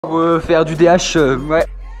Faire du DH, ouais.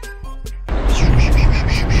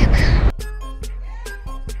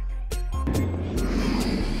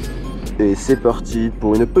 Et c'est parti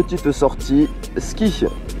pour une petite sortie ski.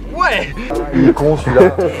 Ouais. Il est con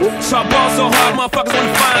celui-là.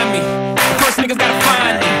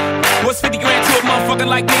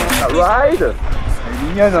 Ride. Elle est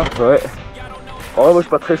mignonne, hein. Ouais. Oh moi je suis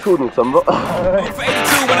pas très chaud donc ça me va.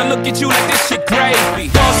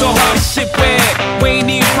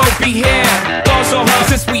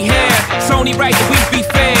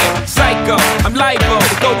 I'm liable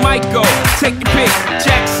to go Michael, take your pick,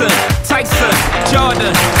 Jackson, Tyson,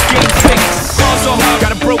 Jordan, game six. Also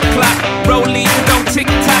got a broke clock, rolling, don't tick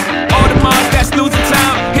tock. All the moms that's losing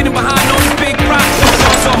time, hitting behind on the big rocks.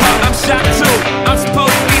 Also I'm shot too, I'm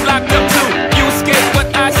supposed to be locked up too. You escape, but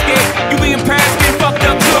I escape. You be in Paris, get fucked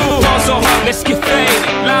up too. Also let's get faded.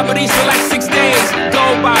 Liberties for like 6 days.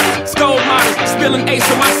 Gold bottles, skull models, spilling ace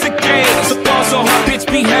on my sick days. So also bitch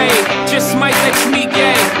behave, just might let you meet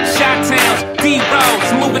gay. Shot towns,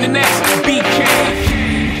 D-Roads, moving the next BK.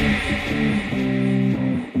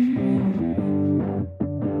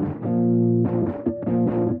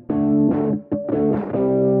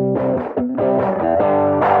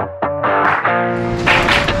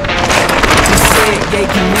 Yeah,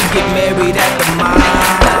 can we get married at the mall?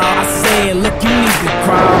 I said, look, you need to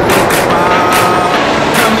crawl with the ball.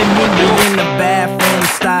 Come and meet me in the bathroom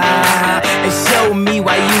style and show me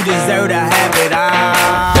why you deserve to have it all.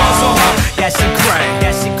 Yeah, she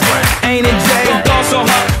crank, ain't it Jay?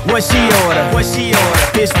 What she order?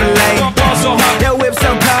 Fish fillet